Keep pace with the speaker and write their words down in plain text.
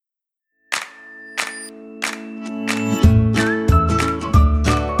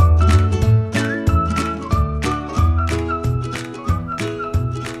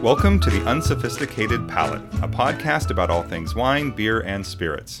Welcome to The Unsophisticated Palate, a podcast about all things wine, beer, and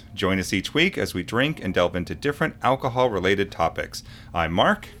spirits. Join us each week as we drink and delve into different alcohol-related topics. I'm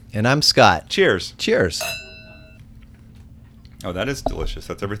Mark. And I'm Scott. Cheers. Cheers. Oh, that is delicious.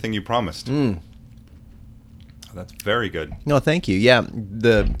 That's everything you promised. Oh, that's very good. No, thank you. Yeah,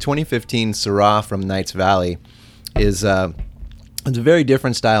 the 2015 Syrah from Knights Valley is it's a very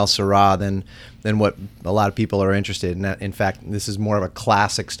different style Syrah than what a lot of people are interested in. In fact, this is more of a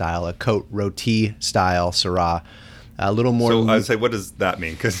classic style, a Côte Rôtie style Syrah. A little more. So I would say, what does that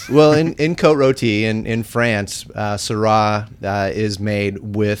mean? Well, in Côte Rôtie in France, Syrah is made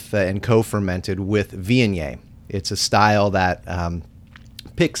with and co-fermented with Viognier. It's a style that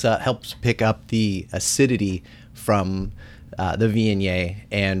helps pick up the acidity from the Viognier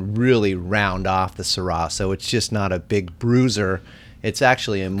and really round off the Syrah. So it's just not a big bruiser. It's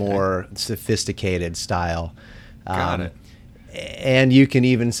actually a more sophisticated style. Got it. And you can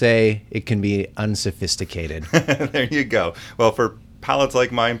even say it can be unsophisticated. There you go. Well, for palates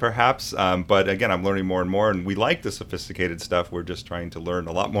like mine, perhaps. But again, I'm learning more and more, and we like the sophisticated stuff. We're just trying to learn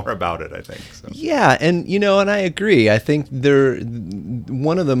a lot more about it, I think. So. Yeah, and and I agree. I think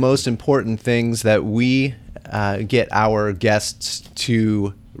one of the most important things that we get our guests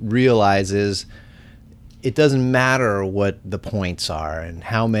to realize is it doesn't matter what the points are and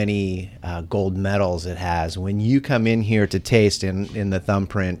how many gold medals it has. When you come in here to taste in the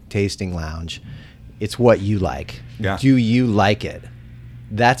Thumbprint tasting lounge, it's what you like. Yeah. Do you like it?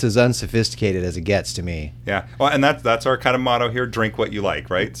 That's as unsophisticated as it gets to me. Yeah. Well, and that's our kind of motto here, drink what you like,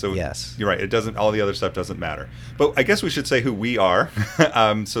 right? So yes. You're right. All the other stuff doesn't matter. But I guess we should say who we are.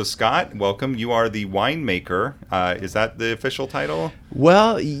 So Scott, welcome. You are the winemaker. Is that the official title?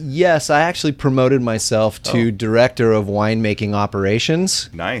 Well, yes. I actually promoted myself to Director of Winemaking Operations.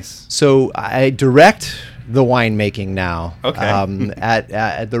 Nice. So I direct the winemaking now. Okay.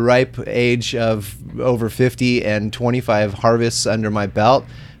 At the ripe age of over 50 and 25 harvests under my belt,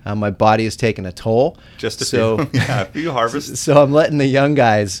 my body has taken a toll. Just a few harvests. So I'm letting the young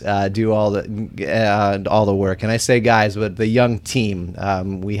guys do all the work, and I say guys, but the young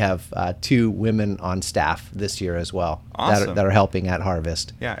team. We have 2 women on staff this year as well. Awesome. that are helping at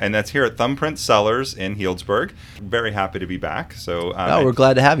harvest. Yeah, and that's here at Thumbprint Cellars in Healdsburg. Very happy to be back. So we're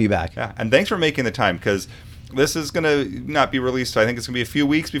glad to have you back. Yeah, and thanks for making the time, because this is going to not be released. I think it's going to be a few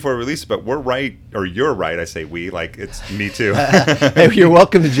weeks before we release it, but we're right, or you're right. I say we, like it's me too. Hey, you're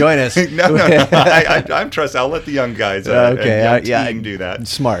welcome to join us. No. I'm trust. I'll let the young guys team do that.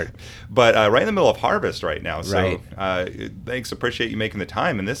 Smart. But right in the middle of harvest right now. So right. Thanks. Appreciate you making the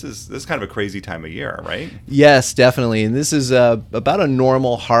time. And this is kind of a crazy time of year, right? Yes, definitely. And this is about a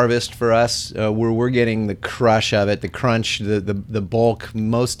normal harvest for us. We're getting the crush of it, the crunch, the bulk.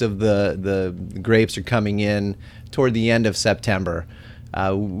 Most of the grapes are coming in toward the end of September.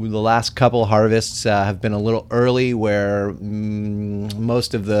 The last couple harvests have been a little early, where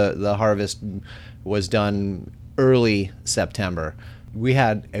most of the harvest was done early September. We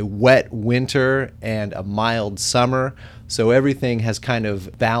had a wet winter and a mild summer, so everything has kind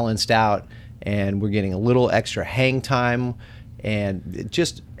of balanced out, and we're getting a little extra hang time and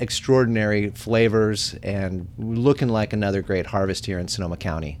just extraordinary flavors, and looking like another great harvest here in Sonoma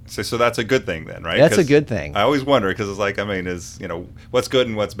County. So that's a good thing then, right? That's a good thing. I always wonder, because it's like, what's good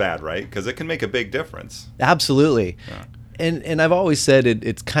and what's bad, right? Because it can make a big difference. Absolutely. Yeah. And I've always said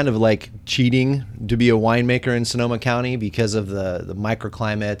it's kind of like cheating to be a winemaker in Sonoma County because of the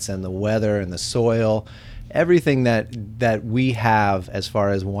microclimates and the weather and the soil. Everything that we have as far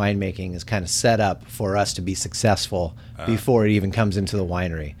as winemaking is kind of set up for us to be successful before it even comes into the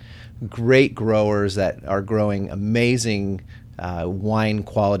winery. Great growers that are growing amazing wine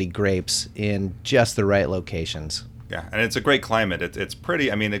quality grapes in just the right locations. Yeah, and it's a great climate. It's pretty.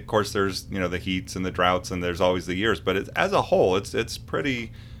 I mean, of course, there's the heats and the droughts, and there's always the years. But as a whole, it's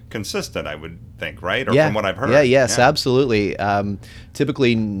pretty consistent, I would think, right? Or from what I've heard. Yes, absolutely.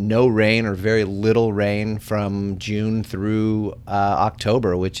 Typically, no rain or very little rain from June through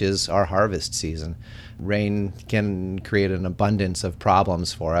October, which is our harvest season. Rain can create an abundance of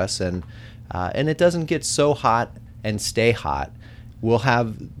problems for us, and it doesn't get so hot and stay hot. We'll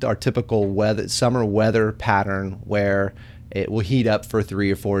have our typical summer weather pattern where it will heat up for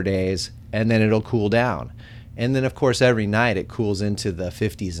 3 or 4 days, and then it'll cool down. And then, of course, every night it cools into the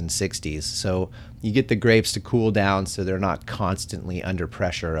 50s and 60s. So you get the grapes to cool down so they're not constantly under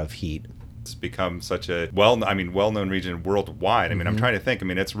pressure of heat. It's become such a well-known region worldwide. I mean, I'm trying to think. I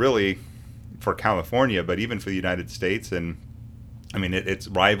mean, it's really for California, but even for the United States, and I mean, it's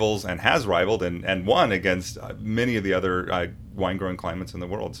rivals and has rivaled and won against many of the other wine growing climates in the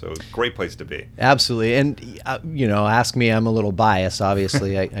world. So great place to be. Absolutely. And, ask me, I'm a little biased,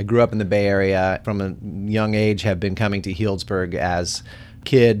 obviously. I grew up in the Bay Area. From a young age, have been coming to Healdsburg as a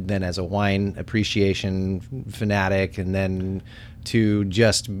kid, then as a wine appreciation fanatic, and then to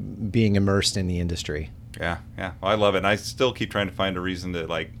just being immersed in the industry. Yeah. Well, I love it. And I still keep trying to find a reason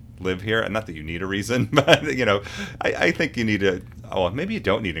to live here. And not that you need a reason, but I think you need to. Oh, maybe you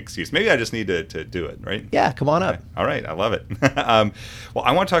don't need an excuse. Maybe I just need to do it, right? Yeah, come on up. Okay. All right, I love it. Well,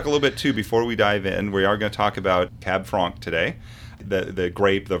 I want to talk a little bit too before we dive in. We are going to talk about Cab Franc today, the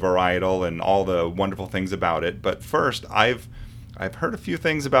grape, the varietal, and all the wonderful things about it. But first, I've heard a few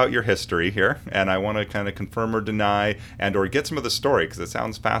things about your history here, and I want to kind of confirm or deny or get some of the story because it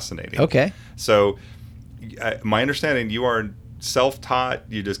sounds fascinating. Okay. So, my understanding, you are self-taught.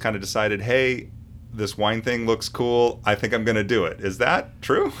 You just kind of decided, hey, this wine thing looks cool. I think I'm going to do it. Is that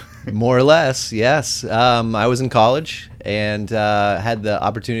true? More or less, yes. I was in college and had the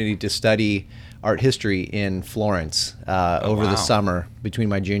opportunity to study art history in Florence over the summer between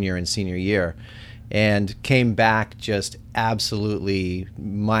my junior and senior year, and came back just absolutely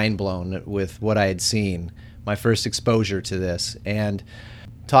mind blown with what I had seen. My first exposure to this, and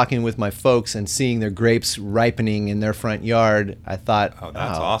talking with my folks and seeing their grapes ripening in their front yard, I thought,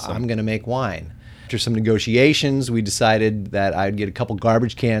 that's awesome. I'm going to make wine. After some negotiations, we decided that I'd get a couple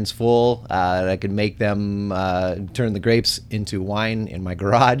garbage cans full, that I could make them turn the grapes into wine in my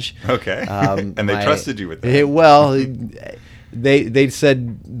garage. Okay. And they trusted you with that. Well, they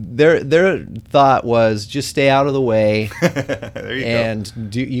said their thought was just stay out of the way. There you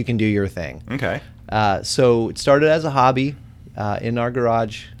and go. You can do your thing. Okay. So it started as a hobby in our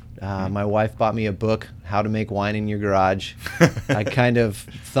garage. My wife bought me a book, How to Make Wine in Your Garage. I kind of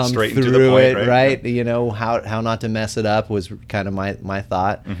thumbed Straight to the through point, it, right? How not to mess it up was kind of my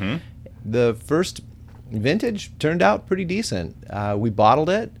thought. Mm-hmm. The first vintage turned out pretty decent. We bottled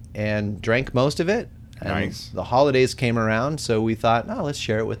it and drank most of it. And Nice. the holidays came around, so we thought, let's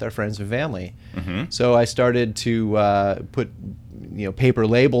share it with our friends and family. Mm-hmm. So I started to put paper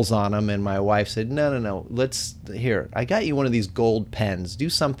labels on them, and my wife said, no, here, I got you one of these gold pens. Do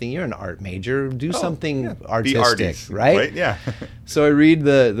something. You're an art major. Do something artistic, right? Yeah. So I read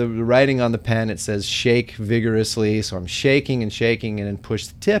the writing on the pen. It says shake vigorously. So I'm shaking and then push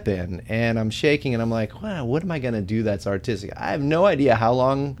the tip in, and I'm shaking, and I'm like, wow, what am I going to do that's artistic? I have no idea how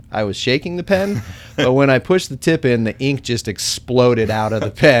long I was shaking the pen, but when I pushed the tip in, the ink just exploded out of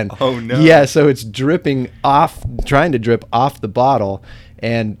the pen. Oh, no. Yeah, so it's dripping off, trying to drip off the bottle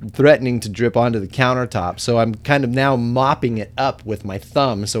and threatening to drip onto the countertop. So I'm kind of now mopping it up with my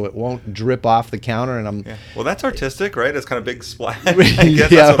thumb so it won't drip off the counter. And I'm Well, that's artistic, right? It's kind of big splash. I guess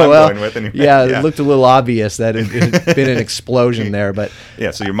that's what I'm going with. It looked a little obvious that it had been an explosion there, but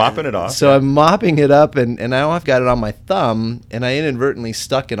so you're mopping it off. So I'm mopping it up, and now I've got it on my thumb, and I inadvertently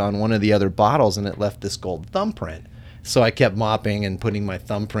stuck it on one of the other bottles, and it left this gold thumbprint. So I kept mopping and putting my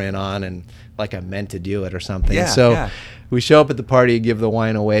thumbprint on, and like I meant to do it or something. We show up at the party, give the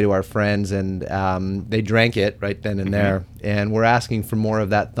wine away to our friends, and they drank it right then and there. And we're asking for more of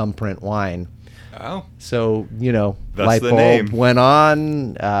that thumbprint wine. Oh. So, That's light the bulb name. went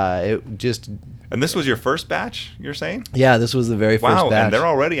on. It just... And this was your first batch, you're saying? Yeah, this was the very first batch. Wow, and they're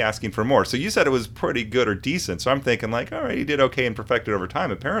already asking for more. So you said it was pretty good or decent. So I'm thinking all right, you did okay and perfected over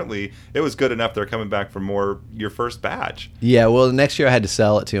time. Apparently, it was good enough they're coming back for more your first batch. Yeah, well, next year I had to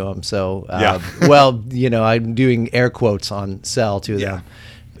sell it to them. So, I'm doing air quotes on sell to them.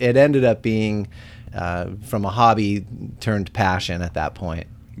 It ended up being from a hobby turned passion at that point.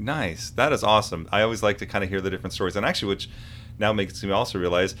 Nice. That is awesome. I always like to kind of hear the different stories. And actually, which now makes me also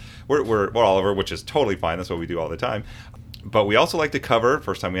realize we're all over, which is totally fine. That's what we do all the time. But we also like to cover,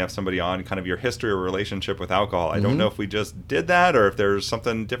 first time we have somebody on, kind of your history or relationship with alcohol. I don't know if we just did that or if there's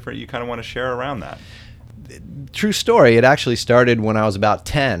something different you kind of want to share around that. True story. It actually started when I was about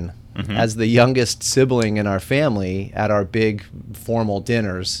 10. As the youngest sibling in our family at our big formal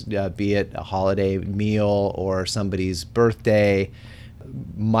dinners, be it a holiday meal or somebody's birthday.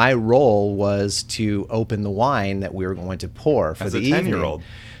 My role was to open the wine that we were going to pour for the evening. As a 10-year-old.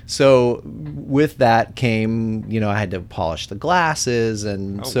 So with that came, I had to polish the glasses,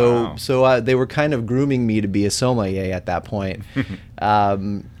 and so they were kind of grooming me to be a sommelier at that point.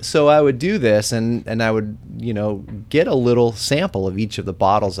 So I would do this, and I would, get a little sample of each of the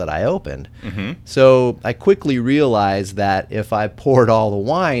bottles that I opened. Mm-hmm. So I quickly realized that if I poured all the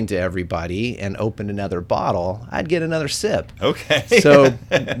wine to everybody and opened another bottle, I'd get another sip. Okay. So,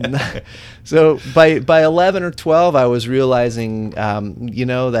 so by 11 or 12, I was realizing,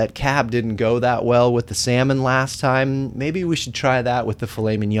 that cab didn't go that well with the salmon last time. Maybe we should try that with the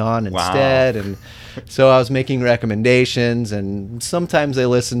filet mignon instead. Wow. And so I was making recommendations, and sometimes they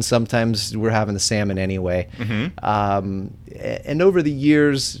listened, sometimes we're having the salmon anyway. Mm-hmm. And over the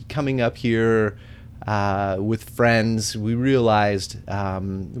years, coming up here with friends, we realized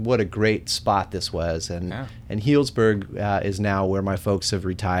what a great spot this was. And Healdsburg is now where my folks have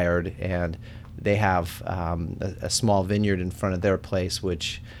retired, and they have a small vineyard in front of their place,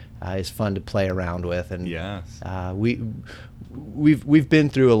 which is fun to play around with. And yes. We've been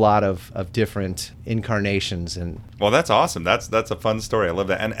through a lot of different incarnations. And well, that's awesome. That's a fun story. I love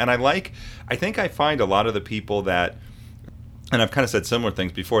that. And I think I find a lot of the people that, and I've kind of said similar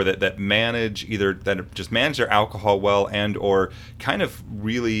things before, that manage just manage their alcohol well, and or kind of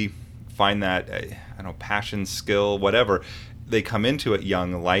really find that passion, skill, whatever. They come into it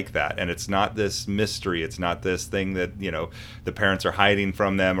young like that, and it's not this mystery. It's not this thing that the parents are hiding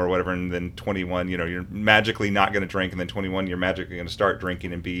from them or whatever. And then 21, you're magically not going to drink, and then 21, you're magically going to start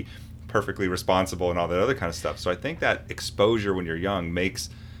drinking and be perfectly responsible and all that other kind of stuff. So I think that exposure when you're young makes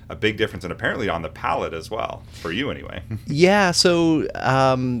a big difference, and apparently on the palate as well, for you anyway. Yeah, so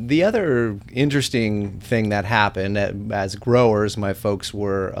the other interesting thing that happened, as growers, my folks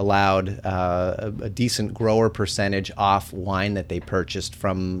were allowed a decent grower percentage off wine that they purchased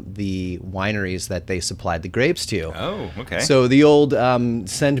from the wineries that they supplied the grapes to. Oh, okay. So the old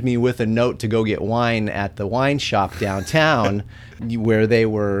send me with a note to go get wine at the wine shop downtown, where they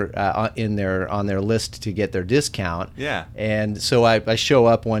were on their list to get their discount. Yeah. And so I show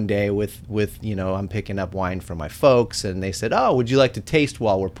up one day with I'm picking up wine for my folks, and they said, "Oh, would you like to taste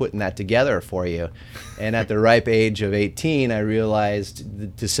while we're putting that together for you?" And at the ripe age of 18, I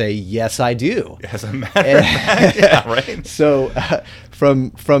realized to say, "Yes, I do." As a matter of fact, yeah, right. So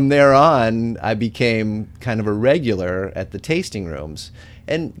from there on, I became kind of a regular at the tasting rooms.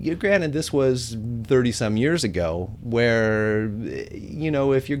 And granted, this was 30-some years ago, where,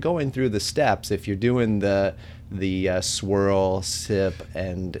 if you're going through the steps, if you're doing the swirl, sip,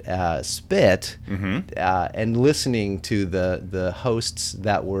 and spit, Mm-hmm. and listening to the hosts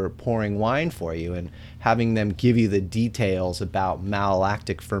that were pouring wine for you and having them give you the details about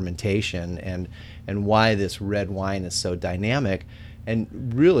malolactic fermentation and why this red wine is so dynamic,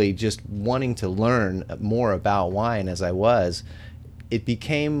 and really just wanting to learn more about wine as I was, it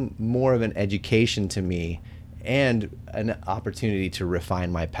became more of an education to me and an opportunity to refine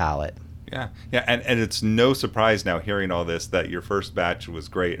my palate. Yeah, and it's no surprise now hearing all this that your first batch was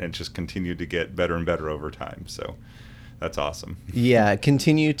great and it just continued to get better and better over time. So that's awesome. Yeah,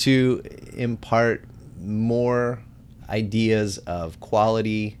 continue to impart more ideas of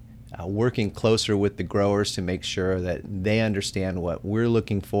quality, working closer with the growers to make sure that they understand what we're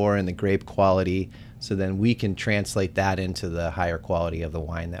looking for in the grape quality, so then we can translate that into the higher quality of the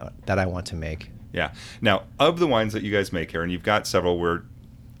wine that I want to make. Yeah. Now, of the wines that you guys make here, and you've got several, we're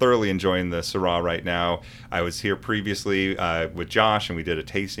thoroughly enjoying the Syrah right now. I was here previously with Josh, and we did a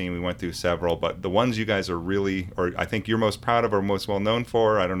tasting. We went through several, but the ones you guys are really, or I think you're most proud of or most well known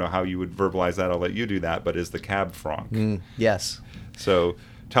for, I don't know how you would verbalize that, I'll let you do that, but is the Cab Franc. Yes. So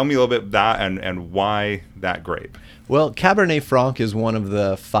tell me a little bit about that and why that grape. Well, Cabernet Franc is one of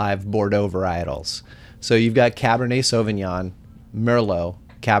the 5 Bordeaux varietals. So you've got Cabernet Sauvignon, Merlot,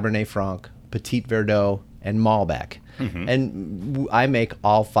 Cabernet Franc, Petit Verdot, and Malbec. Mm-hmm. And I make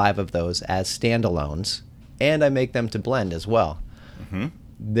all 5 of those as standalones, and I make them to blend as well. Mm-hmm.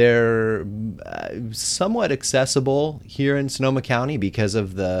 They're somewhat accessible here in Sonoma County because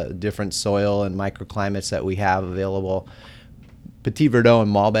of the different soil and microclimates that we have available. Petit Verdot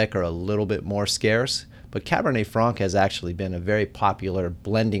and Malbec are a little bit more scarce, but Cabernet Franc has actually been a very popular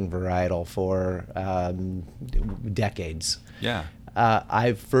blending varietal for decades. Yeah.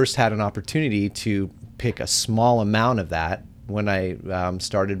 I first had an opportunity to pick a small amount of that when I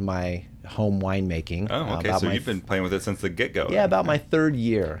started my home winemaking. Oh, okay. So you've been playing with it since the get-go. Yeah, about my 3rd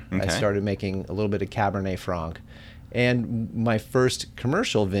year, okay. I started making a little bit of Cabernet Franc. And my first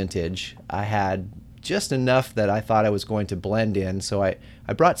commercial vintage, I had just enough that I thought I was going to blend in. So I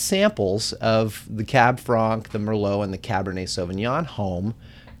brought samples of the Cab Franc, the Merlot, and the Cabernet Sauvignon home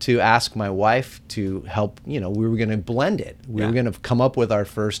to ask my wife to help. We were going to blend it. We were going to come up with our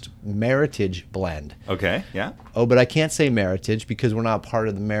first Meritage blend. Okay, yeah. Oh, but I can't say Meritage because we're not part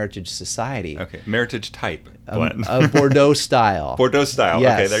of the Meritage Society. Okay, Meritage type blend. A Bordeaux style. Bordeaux style.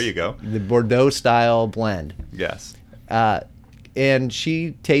 Yes. Okay, there you go. The Bordeaux style blend. Yes. And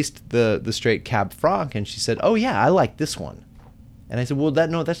she tasted the straight Cab Franc, and she said, "Oh yeah, I like this one." And I said, "Well,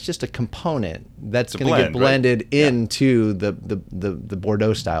 that's just a component that's going to get blended into the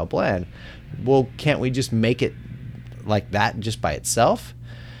Bordeaux style blend. Well, can't we just make it like that just by itself?"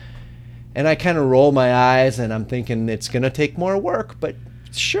 And I kind of roll my eyes, and I'm thinking it's going to take more work, but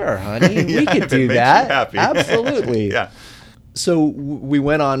sure, honey, we could do that. Absolutely. Yeah. So we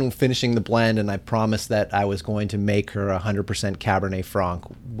went on finishing the blend, and I promised that I was going to make her 100% Cabernet Franc,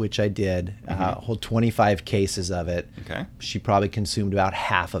 which I did. Whole 25 cases of it. Okay. She probably consumed about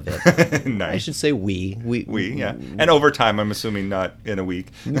half of it. Nice. I should say we, yeah. And over time, I'm assuming not in a week.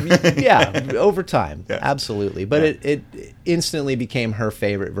 Yeah, over time, Yes. absolutely. But it instantly became her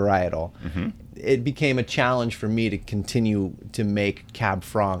favorite varietal. It became a challenge for me to continue to make Cab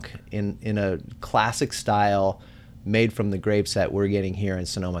Franc in a classic style, made from the grapes that we're getting here in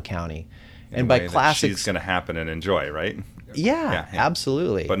Sonoma County. And by classic, she's going to happen and enjoy, right? Yeah,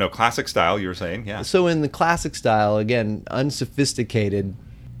 absolutely. But no, classic style, you were saying, yeah. So in the classic style, again, unsophisticated,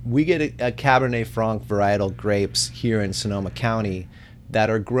 we get a Cabernet Franc varietal grapes here in Sonoma County that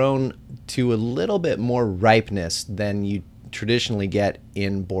are grown to a little bit more ripeness than you traditionally get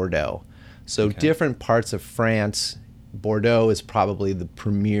in Bordeaux. So different parts of France, Bordeaux is probably the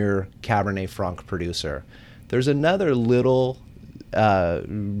premier Cabernet Franc producer. There's another little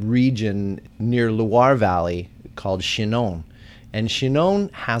region near Loire Valley called Chinon. And Chinon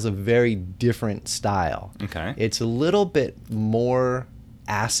has a very different style. Okay. It's a little bit more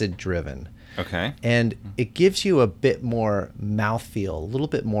acid driven. Okay. And it gives you a bit more mouthfeel, a little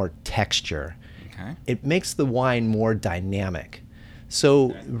bit more texture. Okay. It makes the wine more dynamic.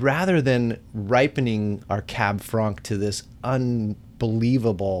 So rather than ripening our Cab Franc to this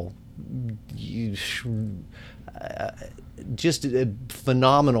unbelievable, just a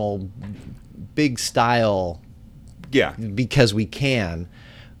phenomenal big style, because we can,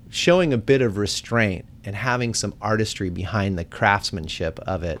 showing a bit of restraint and having some artistry behind the craftsmanship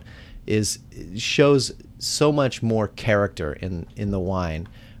of it shows so much more character in the wine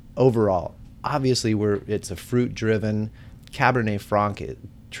overall. Obviously, it's a fruit driven. Cabernet Franc, it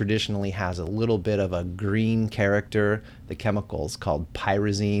traditionally has a little bit of a green character. The chemical is called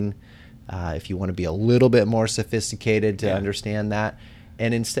pyrazine. If you want to be a little bit more sophisticated to understand that.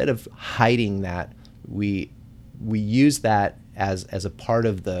 And instead of hiding that, we use that as a part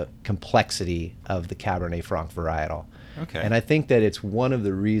of the complexity of the Cabernet Franc varietal. Okay. And I think that it's one of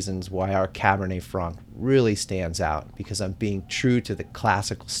the reasons why our Cabernet Franc really stands out, because I'm being true to the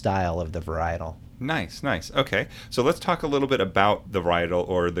classical style of the varietal. Nice. Okay. So let's talk a little bit about the varietal,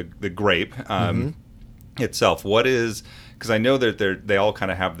 or the grape itself. What is, because I know that they all kind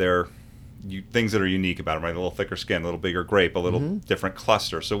of have their things that are unique about them, right? A little thicker skin, a little bigger grape, a little different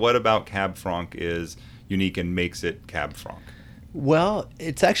cluster. So what about Cab Franc is unique and makes it Cab Franc? Well,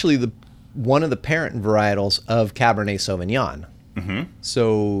 it's actually one of the parent varietals of Cabernet Sauvignon.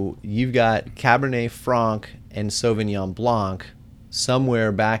 So you've got Cabernet Franc and Sauvignon Blanc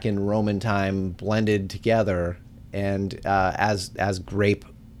somewhere back in Roman time blended together, and as grape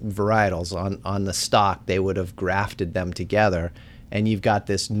varietals on the stock, they would have grafted them together, and you've got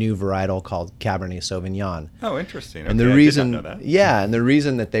this new varietal called Cabernet Sauvignon. Oh, interesting. And okay, the reason, I did not know that. and the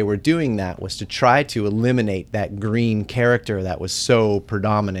reason that they were doing that was to try to eliminate that green character that was so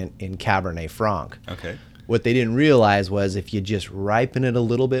predominant in Cabernet Franc. Okay. What they didn't realize was if you just ripen it a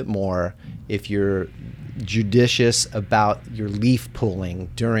little bit more, if you're judicious about your leaf pulling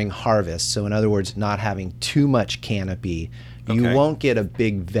during harvest, so in other words, not having too much canopy, you won't get a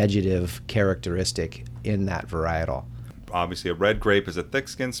big vegetative characteristic in that varietal. Obviously, a red grape is a thick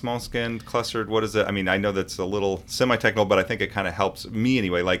skin, small skin, clustered. What is it? I mean, I know that's a little semi-technical, but I think it kind of helps me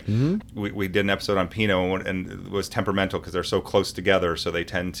anyway. Like we did an episode on Pinot, and it was temperamental because they're so close together, so they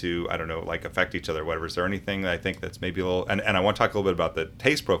tend to, I don't know, like affect each other. Whatever. Is there anything that I think that's maybe a little? And I want to talk a little bit about the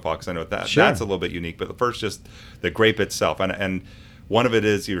taste profile, because I know that's a little bit unique. But first, just the grape itself, and one of it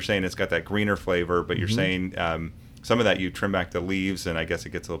is you're saying it's got that greener flavor, but you're saying. Some of that you trim back the leaves, and I guess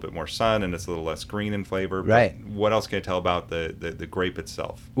it gets a little bit more sun, and it's a little less green in flavor. Right. But what else can you tell about the grape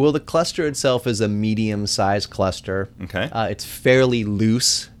itself? Well, the cluster itself is a medium-sized cluster. Okay. It's fairly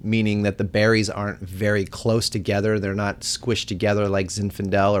loose, meaning that the berries aren't very close together. They're not squished together like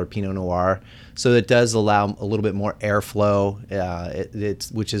Zinfandel or Pinot Noir. So it does allow a little bit more airflow,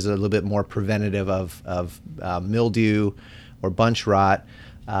 which is a little bit more preventative of mildew or bunch rot.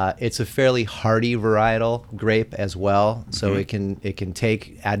 It's a fairly hardy varietal grape as well, so it can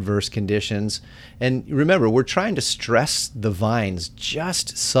take adverse conditions. And remember, we're trying to stress the vines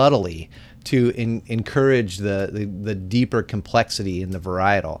just subtly to encourage the deeper complexity in the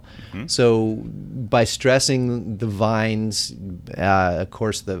varietal. So by stressing the vines, of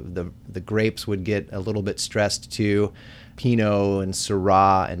course, the grapes would get a little bit stressed too. Pinot and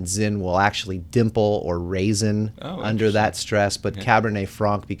Syrah and Zin will actually dimple or raisin under that stress, but Cabernet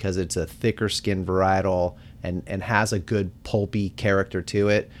Franc, because it's a thicker skin varietal and has a good pulpy character to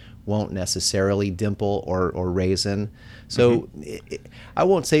it, won't necessarily dimple or raisin. So I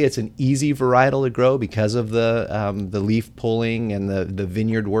won't say it's an easy varietal to grow because of the leaf pulling and the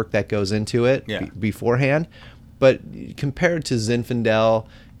vineyard work that goes into it beforehand. But compared to Zinfandel,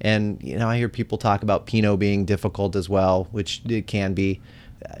 and I hear people talk about Pinot being difficult as well, which it can be.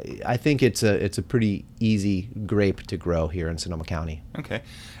 I think it's a pretty easy grape to grow here in Sonoma County. Okay,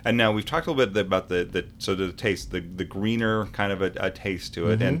 and now we've talked a little bit about the taste, the greener kind of a taste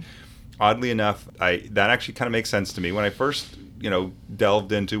to it, and oddly enough, that actually kind of makes sense to me. When I first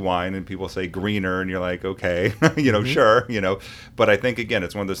delved into wine, and people say greener, and you're like, okay, sure, but I think again,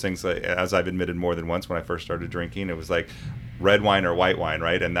 it's one of those things that, as I've admitted more than once, when I first started drinking, it was like red wine or white wine,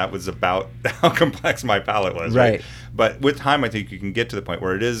 right? And that was about how complex my palate was, right? But with time, I think you can get to the point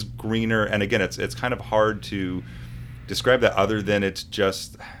where it is greener, and again, it's kind of hard to describe that other than it's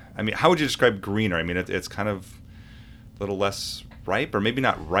just, how would you describe greener? It's kind of a little less ripe, or maybe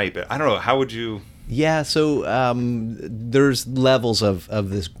not ripe. I don't know. How would you? Yeah, so there's levels of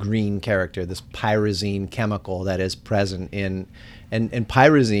this green character, this pyrazine chemical that is present in, and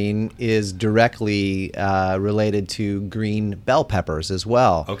pyrazine is directly related to green bell peppers as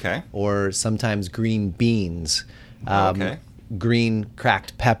well. Okay. Or sometimes green beans. Green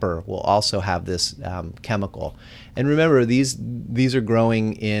cracked pepper will also have this chemical. And remember, these are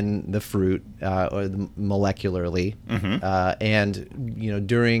growing in the fruit or molecularly, and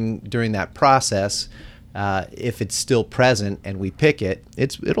during that process, if it's still present and we pick it,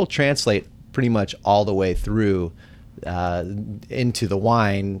 it'll translate pretty much all the way through into the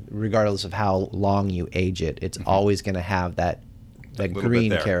wine, regardless of how long you age it. It's always going to have that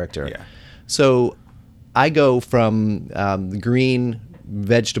green character. Yeah. So I go from the green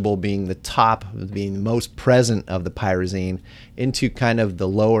vegetable being the top, being the most present of the pyrazine, into kind of the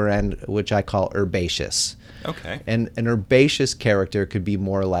lower end, which I call herbaceous. Okay. And an herbaceous character could be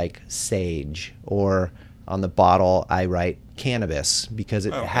more like sage, or on the bottle I write cannabis, because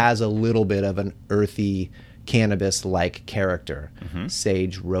it has a little bit of an earthy cannabis-like character.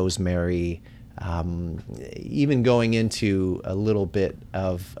 Sage, rosemary, even going into a little bit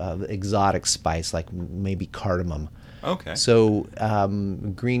of exotic spice, like maybe cardamom. Okay. So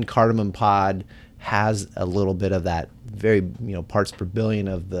green cardamom pod has a little bit of that very parts per billion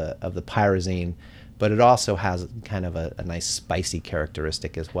of the pyrazine, but it also has kind of a nice spicy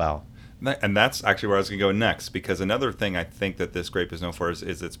characteristic as well. And that's actually where I was going to go next, because another thing I think that this grape is known for is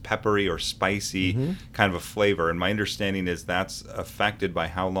its peppery or spicy kind of a flavor. And my understanding is that's affected by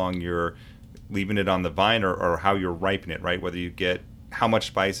how long you're leaving it on the vine, or how you're ripening it, right? Whether you get how much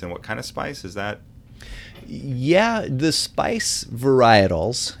spice and what kind of spice, is that? Yeah, the spice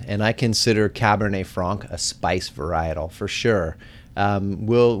varietals, and I consider Cabernet Franc a spice varietal for sure,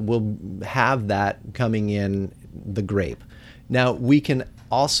 will have that coming in the grape. Now, we can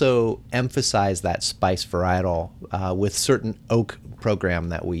also emphasize that spice varietal with certain oak program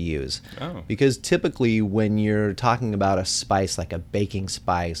that we use. Because typically when you're talking about a spice like a baking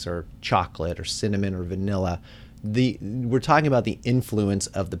spice or chocolate or cinnamon or vanilla, we're talking about the influence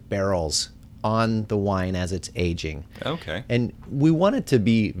of the barrels on the wine as it's aging. Okay. And we want it to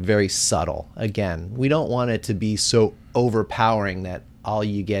be very subtle. Again, we don't want it to be so overpowering that all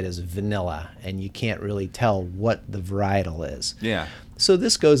you get is vanilla and you can't really tell what the varietal is. Yeah. So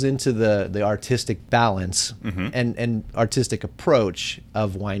this goes into the artistic balance and artistic approach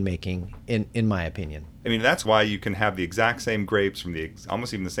of winemaking, in my opinion. That's why you can have the exact same grapes from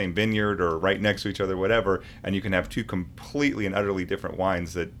almost even the same vineyard or right next to each other, whatever, and you can have two completely and utterly different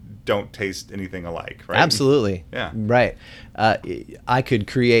wines that don't taste anything alike, right? Absolutely. Yeah. Right. I could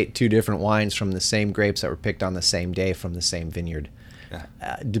create two different wines from the same grapes that were picked on the same day from the same vineyard. Yeah.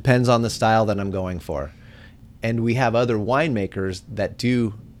 Depends on the style that I'm going for. And we have other winemakers that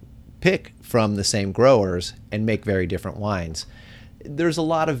do pick from the same growers and make very different wines. There's a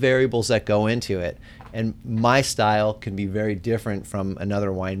lot of variables that go into it. And my style can be very different from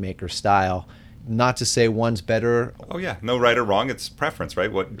another winemaker's style. Not to say one's better. Oh, yeah. No right or wrong. It's preference,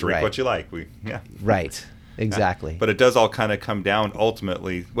 right? Drink what you like. Right. exactly. But it does all kind of come down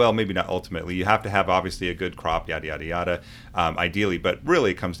ultimately, well, maybe not ultimately. You have to have obviously a good crop, yada, yada, yada, ideally. But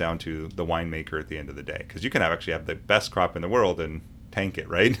really it comes down to the winemaker at the end of the day. Because you can actually have the best crop in the world and tank it,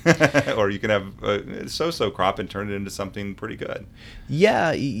 right? Or you can have a so-so crop and turn it into something pretty good.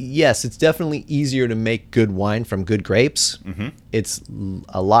 Yeah, yes, it's definitely easier to make good wine from good grapes. Mm-hmm. It's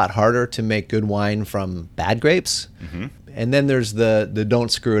a lot harder to make good wine from bad grapes. Mm-hmm. And then there's the don't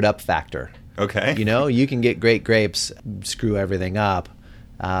screw it up factor. Okay. You know, you can get great grapes, screw everything up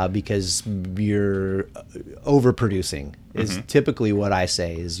because you're overproducing is Mm-hmm. typically what I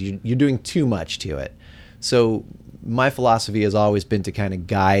say is you're doing too much to it. So my philosophy has always been to kind of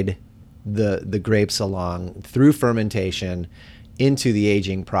guide the grapes along through fermentation into the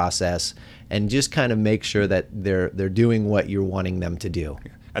aging process and just kind of make sure that they're doing what you're wanting them to do.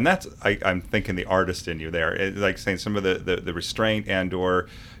 And that's, I'm thinking the artist in you there. It's like saying some of the restraint and or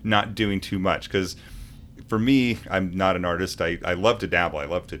not doing too much. Because for me, I'm not an artist. I love to dabble. I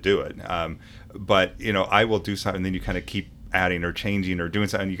love to do it. But, you know, I will do something and then you kind of keep adding or changing or doing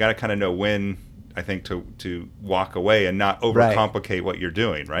something. You got to kind of know when, I think, to walk away and not overcomplicate what you're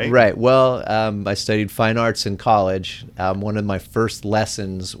doing, right? Right. Well, I studied fine arts in college. One of my first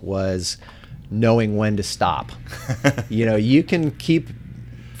lessons was knowing when to stop. You know, you can keep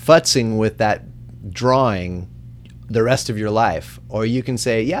futzing with that drawing the rest of your life, or you can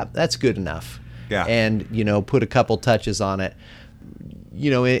say, yeah, that's good enough. Yeah. And, you know, put a couple touches on it. You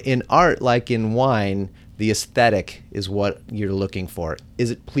know, in art, like in wine, the aesthetic is what you're looking for.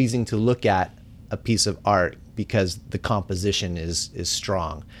 Is it pleasing to look at a piece of art because the composition is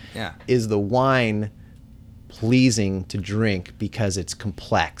strong? Yeah. Is the wine pleasing to drink because it's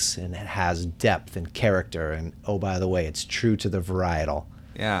complex and it has depth and character, and oh, by the way, it's true to the varietal?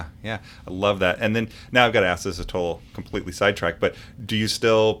 Yeah, I love that. And then now I've got to ask this, a total completely sidetrack, but do you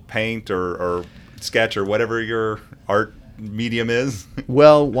still paint or sketch or whatever your art medium is?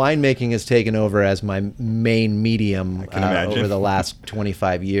 Well, winemaking has taken over as my main medium imagine. over the last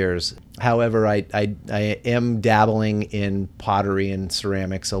 25 years. However, I am dabbling in pottery and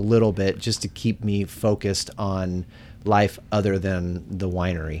ceramics a little bit just to keep me focused on life other than the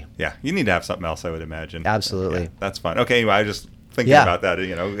winery. Yeah, you need to have something else, I would imagine. Absolutely. Yeah, that's fun. Okay, anyway, I just thinking Yeah. about that,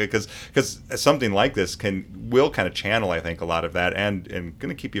 you know, because something like this will kind of channel, I think, a lot of that and going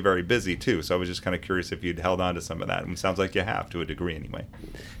to keep you very busy too. So I was just kind of curious if you'd held on to some of that. And it sounds like you have, to a degree anyway.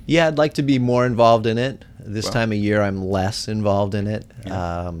 Yeah, I'd like to be more involved in it. This Well. time of year, I'm less involved in it.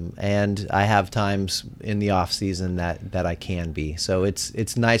 Yeah. And I have times in the off season that I can be. So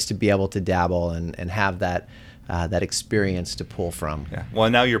it's nice to be able to dabble and have that experience to pull from. Yeah. Well,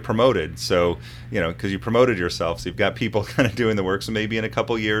 now you're promoted, so, you know, because you promoted yourself, so you've got people kind of doing the work. So maybe in a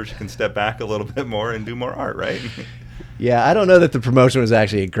couple of years you can step back a little bit more and do more art, right? Yeah, I don't know that the promotion was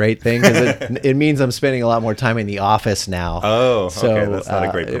actually a great thing because it means I'm spending a lot more time in the office now. Oh, so, okay, that's not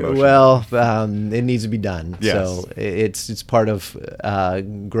a great promotion. Well, it needs to be done. Yes. So it's part of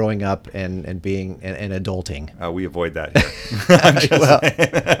growing up and being and adulting. We avoid that here. I'm just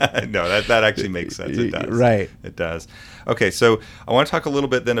saying. No, that actually makes sense. It does. Right. It does. Okay, so I want to talk a little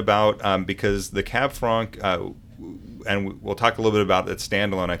bit then about, because the Cab Franc, and we'll talk a little bit about its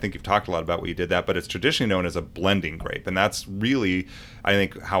standalone. I think you've talked a lot about what you did that, but it's traditionally known as a blending grape, and that's really, I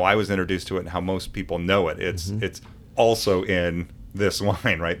think, how I was introduced to it and how most people know it. It's also in this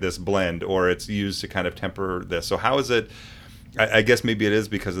wine, right? This blend, or it's used to kind of temper this. So how is it? I guess maybe it is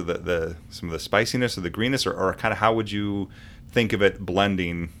because of the some of the spiciness or the greenness, or kind of how would you think of it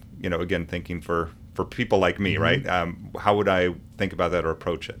blending? You know, again, thinking for people like me, right? How would I think about that or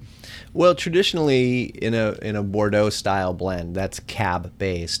approach it? Well, traditionally in a Bordeaux style blend that's cab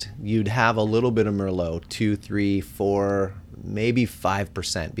based, you'd have a little bit of Merlot, 2, 3, 4, maybe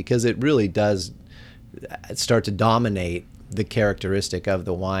 5%, because it really does start to dominate the characteristic of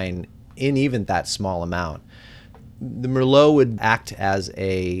the wine in even that small amount. The Merlot would act as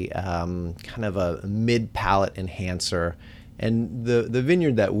a kind of a mid-palate enhancer. And the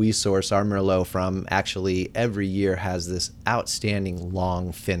vineyard that we source our Merlot from actually every year has this outstanding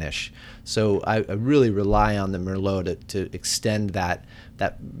long finish. So I really rely on the Merlot to extend that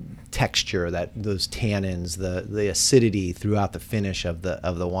texture, those tannins, the acidity throughout the finish of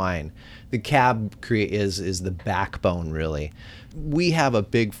the wine. The Cab is the backbone, really. We have a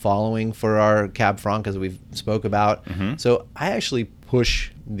big following for our Cab Franc, as we've spoke about. So I actually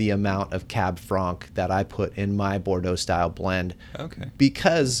push the amount of Cab Franc that I put in my Bordeaux style blend,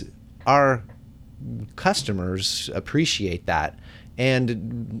 because our customers appreciate that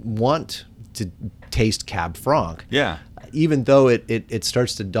and want to taste Cab Franc. Yeah. Even though it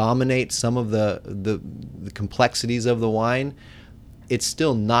starts to dominate some of the complexities of the wine, it's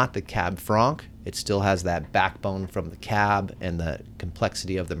still not the Cab Franc. It still has that backbone from the Cab and the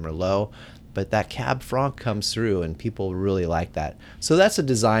complexity of the Merlot. But that Cab Franc comes through, and people really like that. So that's a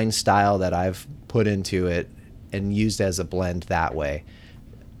design style that I've put into it and used as a blend that way.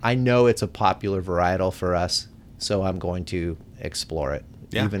 I know it's a popular varietal for us, so I'm going to explore it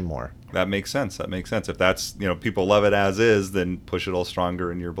even more. That makes sense. If that's, people love it as is, then push it a little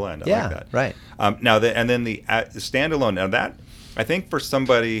stronger in your blend. I like that. Right. And then the standalone. Now that, I think for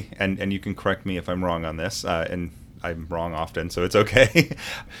somebody, and you can correct me if I'm wrong on this, and I'm wrong often, so it's okay.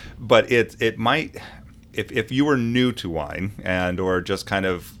 But it might, if you were new to wine or just kind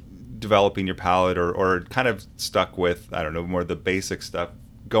of developing your palate or kind of stuck with, I don't know, more the basic stuff,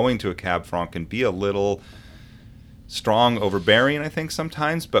 going to a Cab Franc can be a little strong, overbearing, I think,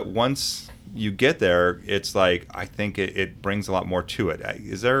 sometimes. But once you get there, it's like, I think it brings a lot more to it.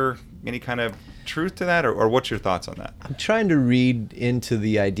 Is there any kind of truth to that, or what's your thoughts on that? I'm trying to read into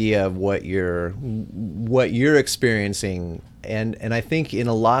the idea of what you're experiencing, and I think in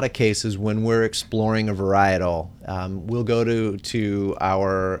a lot of cases when we're exploring a varietal, we'll go to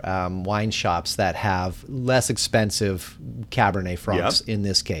our wine shops that have less expensive Cabernet Francs in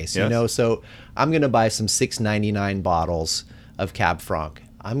this case. Yes. So I'm going to buy some $6.99 bottles of Cab Franc.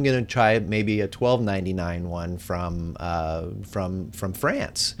 I'm going to try maybe a $12.99 one from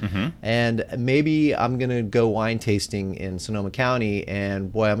France. Mm-hmm. And maybe I'm going to go wine tasting in Sonoma County,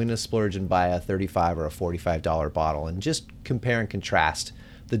 and boy, I'm going to splurge and buy a $35 or a $45 bottle and just compare and contrast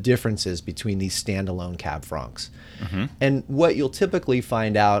the differences between these standalone Cab Francs. Mm-hmm. And what you'll typically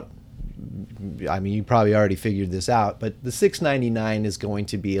find out, I mean, you probably already figured this out, but the $6.99 is going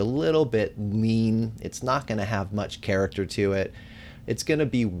to be a little bit lean. It's not going to have much character to it. It's going to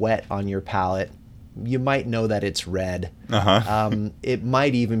be wet on your palate. You might know that it's red. It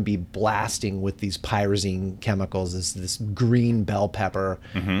might even be blasting with these pyrazine chemicals, this green bell pepper.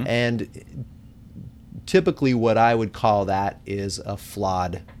 Mm-hmm. And typically what I would call that is a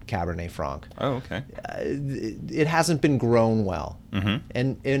flawed Cabernet Franc. Oh, okay. It hasn't been grown well. Mm-hmm.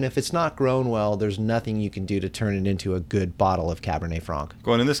 And if it's not grown well, there's nothing you can do to turn it into a good bottle of Cabernet Franc.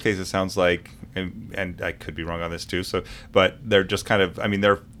 Well, in this case, it sounds like, and I could be wrong on this too, but they're just kind of, I mean,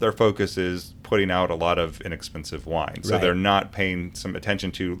 their focus is putting out a lot of inexpensive wine. So they're not paying some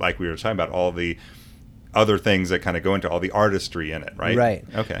attention to, like we were talking about, all the other things that kind of go into all the artistry in it, right? Right.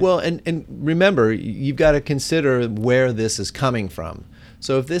 Okay. Well, and remember, you've got to consider where this is coming from.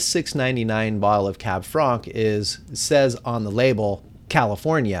 So if this $6.99 bottle of Cab Franc says on the label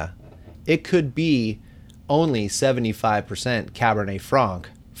California, it could be only 75% Cabernet Franc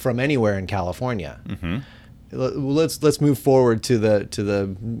from anywhere in California. Mm-hmm. Let's move forward to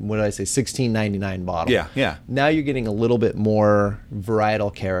the what did I say, $16.99 bottle. Yeah. Now you're getting a little bit more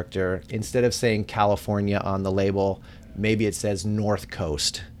varietal character. Instead of saying California on the label, maybe it says North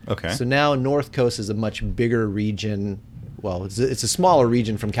Coast. Okay. So now North Coast is a much bigger region. Well, it's a smaller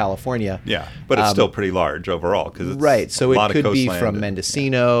region from California. Yeah, but it's still pretty large overall because it's right. So it could be from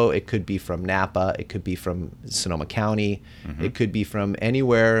Mendocino, it could be from Napa, it could be from Sonoma County, it could be from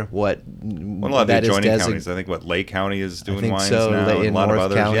anywhere. Well, a lot of the adjoining counties. I think Lake County is doing wines now, and a lot North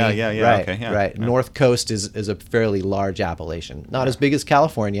of others. County. Yeah. Right, okay, yeah. right. Yeah. North Coast is a fairly large appellation, not as big as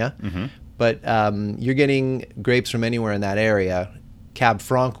California, but you're getting grapes from anywhere in that area. Cab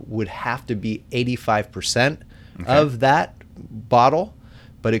Franc would have to be 85% of that bottle,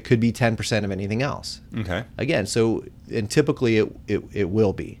 but it could be 10% of anything else. Okay. Again, and typically it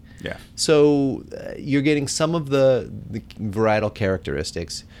will be. Yeah. So you're getting some of the varietal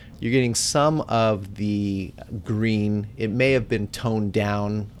characteristics. You're getting some of the green. It may have been toned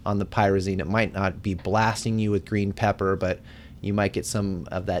down on the pyrazine. It might not be blasting you with green pepper, but you might get some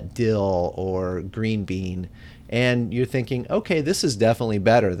of that dill or green bean. And you're thinking, okay, this is definitely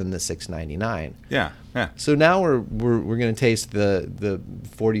better than the $6.99. Yeah. So now we're going to taste the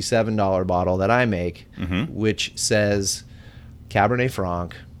 $47 bottle that I make, which says Cabernet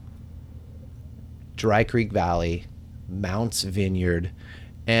Franc, Dry Creek Valley, Mounts Vineyard,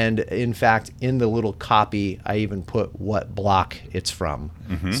 and in fact, in the little copy, I even put what block it's from.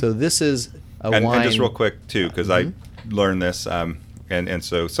 So this is a wine. And just real quick too, because I learned this, and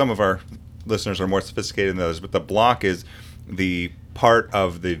so some of our listeners are more sophisticated than others, but the block is the part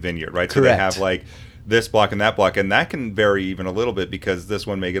of the vineyard, right? Correct. So they have like this block and that can vary even a little bit because this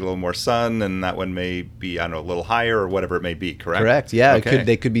one may get a little more sun and that one may be, I don't know, a little higher or whatever it may be, correct? Correct, yeah. Okay.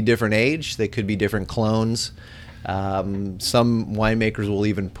 They could be different age. They could be different clones. Some winemakers will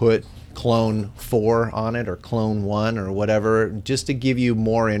even put clone 4 on it or clone 1 or whatever, just to give you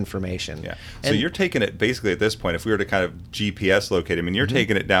more information. Yeah. So you're taking it basically at this point, if we were to kind of GPS locate, I mean, you're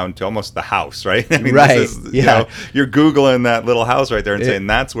taking it down to almost the house, right? I mean, right. This is, you know, you're Googling that little house right there and saying,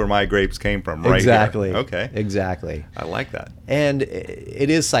 that's where my grapes came from, right exactly. here. Okay. Exactly. I like that. And it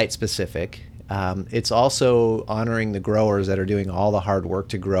is site specific. It's also honoring the growers that are doing all the hard work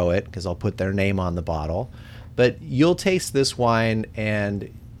to grow it, because I'll put their name on the bottle. But you'll taste this wine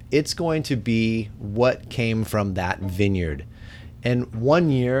and it's going to be what came from that vineyard. And one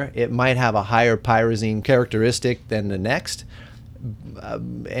year it might have a higher pyrazine characteristic than the next.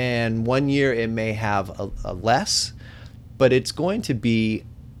 And one year it may have a less, but it's going to be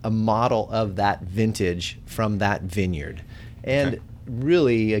a model of that vintage from that vineyard. And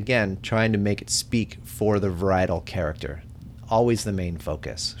really, again, trying to make it speak for the varietal character. Always the main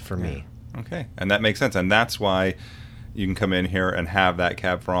focus for me. Okay. And that makes sense. And that's why you can come in here and have that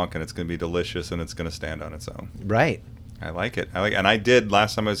Cab Franc, and it's going to be delicious, and it's going to stand on its own. Right. I like it. And I did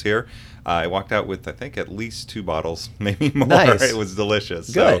last time I was here. I walked out with, I think, at least 2 bottles, maybe more. Nice. It was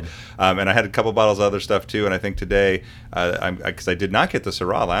delicious. Good. So, and I had a couple bottles of other stuff too. And I think today, because I did not get the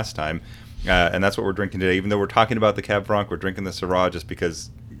Syrah last time, and that's what we're drinking today. Even though we're talking about the Cab Franc, we're drinking the Syrah just because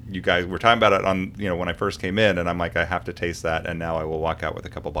you guys were talking about it on, when I first came in, and I'm like, I have to taste that, and now I will walk out with a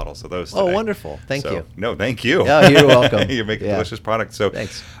couple bottles of those today. Oh, wonderful. Thank you. No, thank you. Oh, you're welcome. You make a delicious product. So,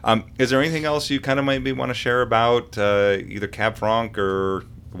 thanks. Is there anything else you kind of maybe want to share about either Cab Franc or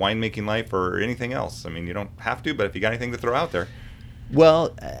winemaking life or anything else? I mean, you don't have to, but if you got anything to throw out there.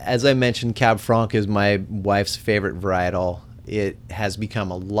 Well, as I mentioned, Cab Franc is my wife's favorite varietal. It has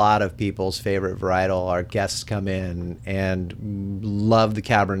become a lot of people's favorite varietal. Our guests come in and love the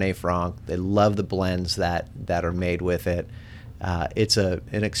Cabernet Franc. They love the blends that are made with it. It's an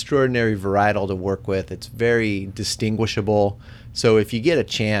extraordinary varietal to work with. It's very distinguishable. So if you get a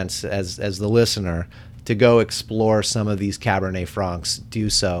chance as the listener to go explore some of these Cabernet Francs,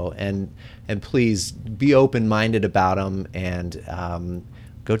 do so. And please be open-minded about them, and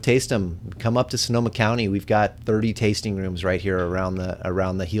go taste them. Come up to Sonoma County. We've got 30 tasting rooms right here around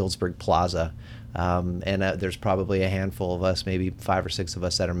the Healdsburg Plaza. And there's probably a handful of us, maybe 5 or 6 of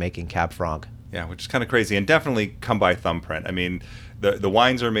us, that are making Cab Franc. Yeah, which is kind of crazy. And definitely come by Thumbprint. I mean, the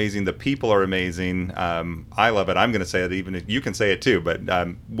wines are amazing. The people are amazing. I love it. I'm going to say it, even if you can say it too. But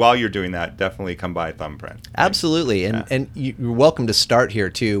while you're doing that, definitely come by Thumbprint. Absolutely. And you're welcome to start here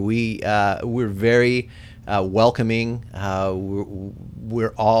too. We're very welcoming.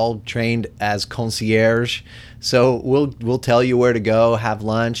 We're all trained as concierge, so we'll tell you where to go, have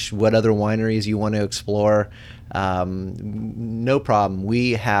lunch, what other wineries you want to explore. No problem.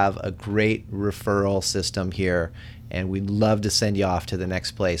 We have a great referral system here, and we'd love to send you off to the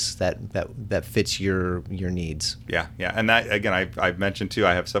next place that fits your needs. Yeah, and that, again, I've mentioned too,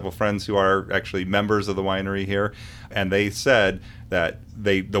 I have several friends who are actually members of the winery here, and they said that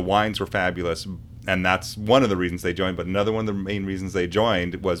the wines were fabulous. And that's one of the reasons they joined. But another one of the main reasons they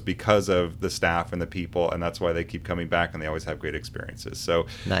joined was because of the staff and the people. And that's why they keep coming back, and they always have great experiences. So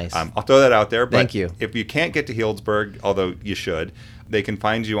nice. I'll throw that out there. But thank you. If you can't get to Healdsburg, although you should, they can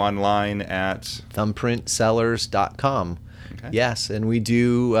find you online at thumbprintcellars.com. Okay. Yes, and we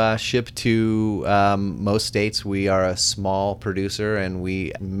do ship to most states. We are a small producer, and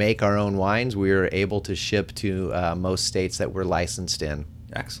we make our own wines. We are able to ship to most states that we're licensed in.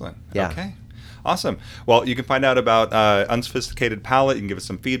 Excellent. Yeah. Okay. Awesome. Well, you can find out about Unsophisticated Palate. You can give us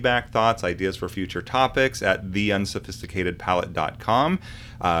some feedback, thoughts, ideas for future topics at theunsophisticatedpalate.com.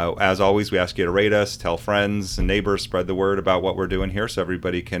 As always, we ask you to rate us, tell friends and neighbors, spread the word about what we're doing here so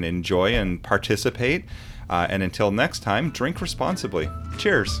everybody can enjoy and participate. And until next time, drink responsibly.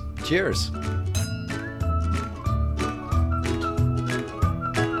 Cheers. Cheers.